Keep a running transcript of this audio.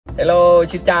Hello,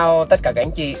 xin chào tất cả các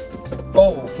anh chị.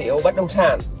 Cổ phiếu bất động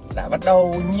sản đã bắt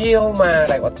đầu nhiều mà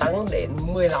lại có tăng đến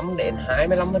 15 đến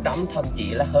 25%, thậm chí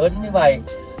là hơn như vậy.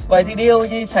 Vậy thì điều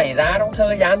gì xảy ra trong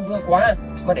thời gian vừa qua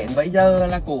mà đến bây giờ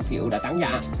là cổ phiếu đã tăng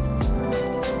giá?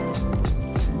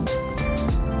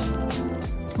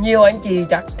 Nhiều anh chị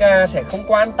chắc sẽ không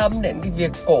quan tâm đến cái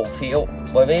việc cổ phiếu,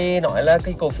 bởi vì nói là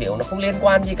cái cổ phiếu nó không liên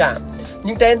quan gì cả.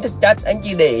 Nhưng trên thực chất anh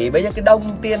chị để bây giờ cái đồng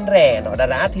tiền rẻ nó đã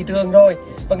ra thị trường rồi,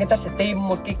 và người ta sẽ tìm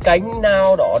một cái kênh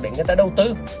nào đó để người ta đầu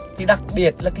tư. Thì đặc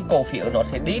biệt là cái cổ phiếu nó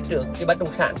sẽ đi trước cái bất động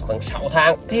sản khoảng 6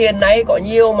 tháng. Thì hiện nay có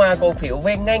nhiều mà cổ phiếu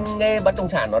về ngành nghề bất động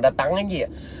sản nó đã tăng anh chị ạ.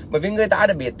 Bởi vì người ta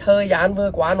đã biết thời gian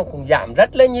vừa qua nó cũng giảm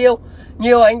rất là nhiều.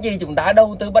 Nhiều anh chị chúng ta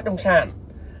đầu tư bất động sản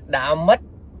đã mất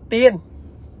tiền,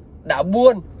 đã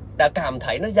buồn, đã cảm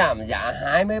thấy nó giảm giá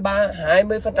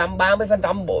 20%,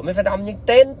 30%, 40%. Nhưng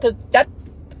trên thực chất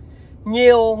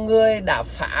nhiều người đã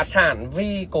phá sản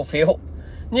vì cổ phiếu.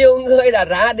 Nhiều người đã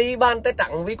ra đi bàn tay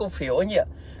trắng vì cổ phiếu anh ạ.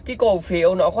 Cái cổ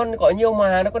phiếu nó còn có nhiều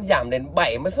mà nó còn giảm đến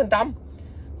 70%.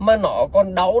 Mà nó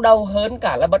còn đau đầu hơn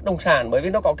cả là bất động sản, bởi vì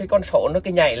nó có cái con số nó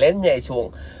cái nhảy lên nhảy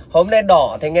xuống. Hôm nay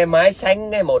đỏ thì ngày mai xanh,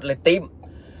 ngày một là tím.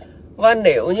 Và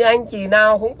nếu như anh chị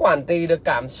nào cũng quản trị được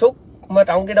cảm xúc mà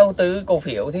trong cái đầu tư cổ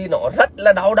phiếu thì nó rất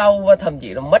là đau đầu, và thậm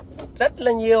chí nó mất rất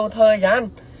là nhiều thời gian.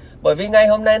 Bởi vì ngày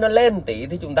hôm nay nó lên tí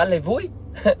thì chúng ta lại vui,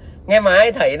 ngày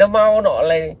mai thấy nó mau nó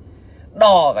lại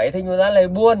đỏ vậy thì chúng ta lại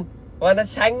buồn, và nó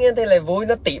xanh thì lại vui,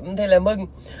 nó tím thì lại mừng.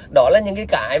 Đó là những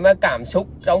cái mà cảm xúc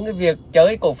trong cái việc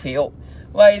chơi cổ phiếu.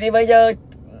 Vậy thì bây giờ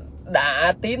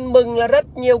đã tin mừng là rất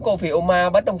nhiều cổ phiếu mà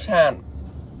bất động sản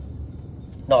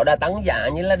nó đã tăng giá,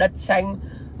 như là đất xanh,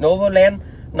 Novoland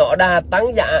nó đã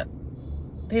tăng giá.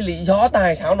 Thì lý do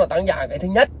tại sao nó tăng giá, cái thứ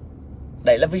nhất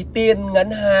đấy là vì tiền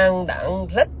ngân hàng đang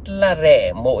rất là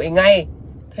rẻ mỗi ngày.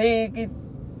 Thì cái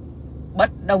bất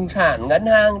động sản ngân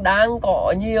hàng đang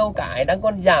có nhiều cái đang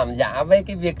còn giảm giá về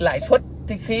cái việc lãi suất.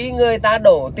 Thì khi người ta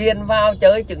đổ tiền vào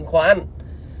chơi chứng khoán,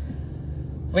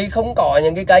 vì không có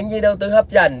những cái kênh gì đầu tư hấp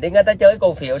dẫn, thì người ta chơi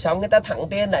cổ phiếu xong người ta thắng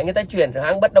tiền lại người ta chuyển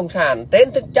sang bất động sản.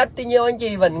 Trên thực chất thì nhiều anh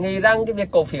chị vẫn nghĩ rằng cái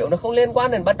việc cổ phiếu nó không liên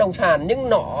quan đến bất động sản, nhưng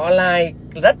nó lại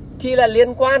rất chi là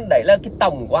liên quan. Đấy là cái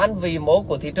tổng quan vĩ mô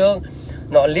của thị trường,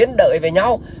 nó liên đới với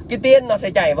nhau. Cái tiền nó sẽ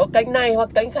chảy vào kênh này hoặc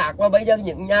kênh khác, và bây giờ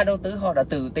những nhà đầu tư họ đã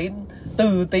tự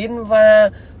tin và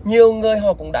nhiều người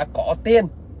họ cũng đã có tiền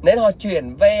nên họ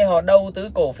chuyển về họ đầu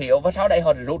tư cổ phiếu, và sau đấy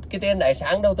họ rút cái tiền đấy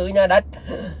sang đầu tư nhà đất,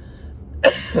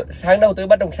 sang đầu tư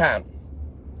bất động sản.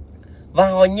 Và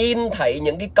họ nhìn thấy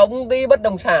những cái công ty bất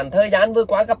động sản thời gian vừa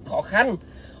qua gặp khó khăn,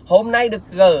 hôm nay được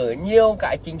gỡ nhiều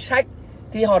cái chính sách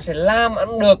thì họ sẽ làm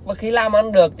ăn được. Và khi làm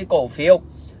ăn được thì cổ phiếu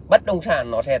bất động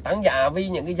sản nó sẽ tăng giá, vì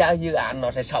những cái dự án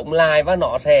nó sẽ sống lại và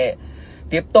nó sẽ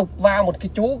tiếp tục vào một cái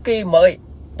chu kỳ mới.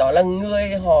 Đó là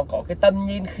người họ có cái tầm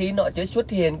nhìn khi nó chưa xuất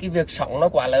hiện cái việc sóng nó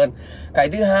quá lớn. Cái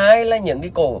thứ hai là những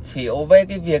cái cổ phiếu về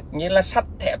cái việc như là sắt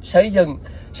thép xây dựng,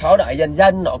 sau đó dần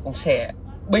dần nó cũng sẽ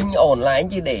bình ổn lại. Anh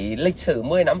chỉ để lịch sử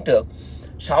 10 năm trước,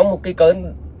 sau một cái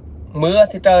cơn mưa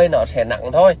thì trời nó sẽ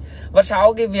nặng thôi. Và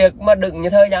sau cái việc mà đừng như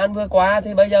thời gian vừa qua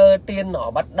thì bây giờ tiền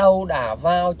nó bắt đầu đã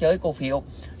vào chơi cổ phiếu.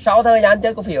 Sau thời gian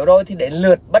chơi cổ phiếu rồi thì đến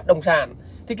lượt bất động sản.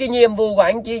 Thì cái nhiệm vụ của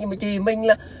anh chị mình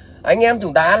là anh em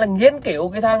chúng ta là nghiên cứu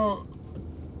cái thằng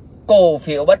cổ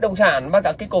phiếu bất động sản và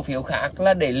các cái cổ phiếu khác,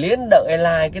 là để liên đới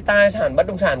lại cái tài sản bất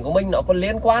động sản của mình nó có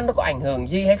liên quan, nó có ảnh hưởng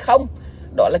gì hay không.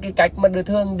 Đó là cái cách mà Đưa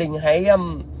Thương Định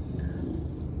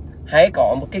hay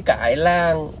có một cái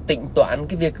là tính toán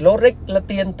cái việc logic, là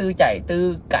tiền từ chảy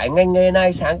từ cái ngành nghề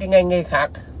này sang cái ngành nghề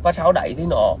khác, và sau đấy thì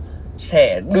nó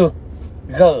sẽ được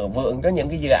gỡ vướng cho những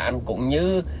cái dự án. Cũng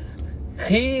như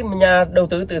khi mà nhà đầu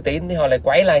tư tự tin thì họ lại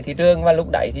quay lại thị trường, và lúc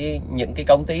đấy thì những cái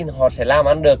công ty họ sẽ làm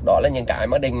ăn được. Đó là những cái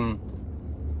mà Định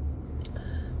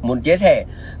muốn chia sẻ.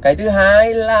 Cái thứ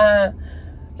hai là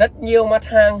rất nhiều mặt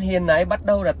hàng hiện nay bắt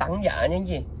đầu là tăng giá như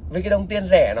gì, vì cái đồng tiền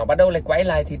rẻ nó bắt đầu lại quay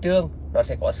lại thị trường, nó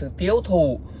sẽ có sự tiêu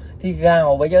thụ. Thì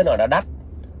gạo bây giờ nó đã đắt,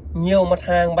 nhiều mặt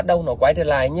hàng bắt đầu nó quay trở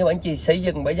lại. Như anh chị xây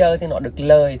dựng bây giờ thì nó được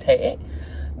lời thế,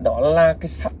 đó là cái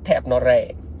sắt thép nó rẻ,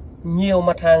 nhiều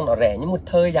mặt hàng nó rẻ, nhưng một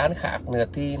thời gian khác nữa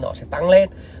thì nó sẽ tăng lên.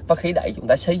 Và khi đấy chúng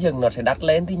ta xây dựng nó sẽ đắt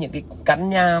lên, thì những cái căn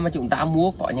nhà mà chúng ta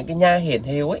mua, có những cái nhà hiện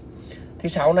hữu ấy, thì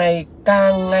sau này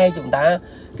càng ngày chúng ta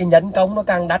cái nhân công nó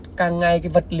càng đắt, càng ngày cái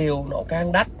vật liệu nó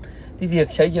càng đắt, thì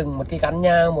việc xây dựng một cái căn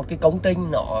nhà, một cái công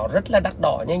trình nó rất là đắt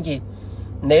đỏ nha anh chị.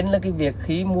 Nên là cái việc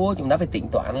khi mua chúng ta phải tính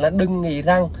toán, là đừng nghĩ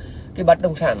rằng cái bất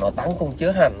động sản nó tăng cũng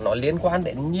chưa hẳn, nó liên quan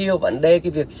đến nhiều vấn đề.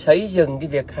 Cái việc xây dựng, cái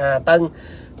việc hạ tầng,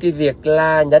 cái việc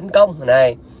là nhân công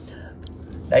này.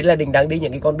 Đấy là Định đang đi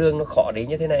những cái con đường nó khó đi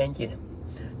như thế này anh chị.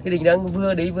 Thì Định đang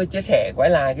vừa đi vừa chia sẻ quay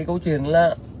lại cái câu chuyện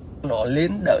là nó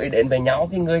liên đới đến với nhau.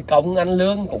 Cái người công ăn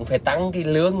lương cũng phải tăng, cái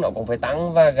lương nó cũng phải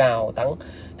tăng, và gạo tăng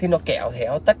thì nó kéo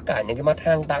theo tất cả những cái mặt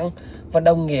hàng tăng, và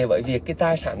đồng nghĩa với việc cái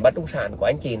tài sản bất động sản của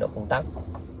anh chị nó cũng tăng.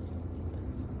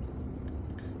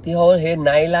 Thì hiện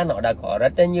nay là nó đã có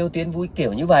rất là nhiều tiền vui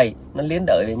kiểu như vậy, nó liên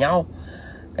đới với nhau.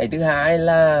 Cái thứ hai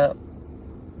là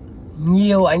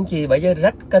nhiều anh chị bây giờ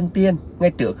rất cần tiền.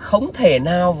 Ngày trước không thể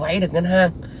nào vay được ngân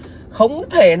hàng,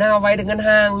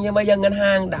 nhưng bây giờ ngân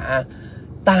hàng đã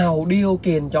tạo điều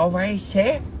kiện cho vay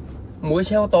xe, mua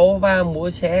xe ô tô và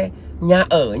mua xe nhà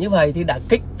ở. Như vậy thì đã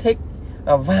kích thích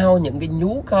vào những cái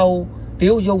nhu cầu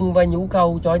tiêu dùng và nhu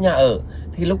cầu cho nhà ở,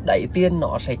 thì lúc đấy tiền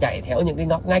nó sẽ chạy theo những cái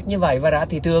ngóc ngách như vậy, và ra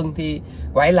thị trường thì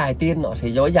quay lại tiền nó sẽ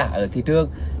dối giả ở thị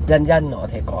trường. Dần dần nó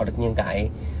sẽ có được những cái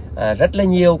rất là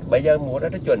nhiều. Bây giờ mua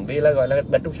rất là chuẩn bị là gọi là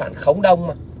bất động sản không đồng,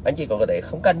 mà anh chị có thể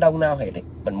không cần đồng nào hết đấy,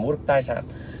 vẫn mua được tài sản.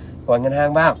 Còn ngân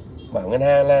hàng vào ngân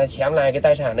hàng là xem lại cái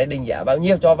tài sản này định giá bao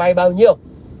nhiêu, cho vay bao nhiêu.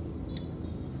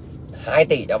 2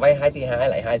 tỷ cho vay 2 tỷ 2,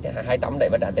 lại 200 để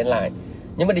mà trả tiền lại.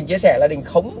 Nhưng mà Định chia sẻ là Định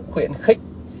không khuyến khích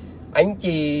anh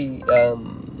chị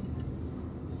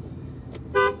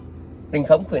Định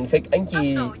không khuyến khích anh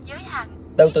chị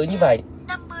đầu tư như vậy,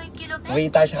 vì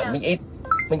tài sản mình ít,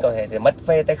 mình có thể mất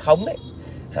về tay không đấy.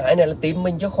 Hai này là tim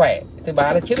mình cho khỏe. Thứ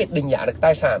ba là chưa biết định giá được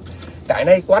tài sản. Cái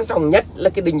này quan trọng nhất là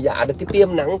cái định giá được cái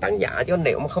tiềm năng tăng giá, chứ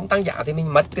nếu mà không tăng giá thì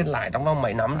mình mất tiền lại trong vòng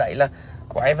mấy năm đấy là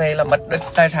quay về là mất đất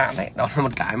tài sản đấy. Đó là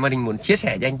một cái mà Định muốn chia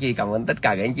sẻ cho anh chị. Cảm ơn tất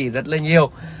cả các anh chị rất là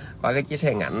nhiều. Qua cái chia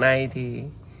sẻ ngắn này thì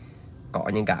có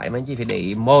những cái mà anh chị phải để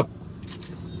ý. Một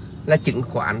là chứng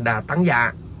khoán đã tăng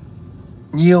giá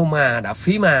nhiều mà đã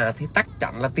phí mà, thì chắc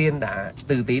chắn là tiền đã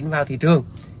tự tín vào thị trường.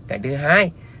 Cái thứ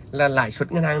hai là lãi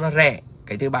suất ngân hàng nó rẻ.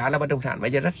 Cái thứ ba là bất động sản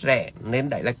bây giờ rất rẻ, nên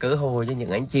đấy là cơ hội cho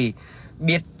những anh chị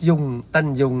biết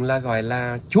tận dụng là gọi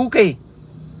là chu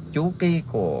kỳ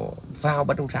của vào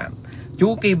bất động sản,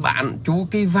 chu kỳ bán, chu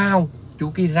kỳ vào,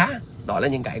 chu kỳ ra. Đó là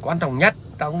những cái quan trọng nhất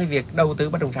trong cái việc đầu tư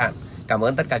bất động sản. Cảm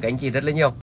ơn tất cả các anh chị rất là nhiều.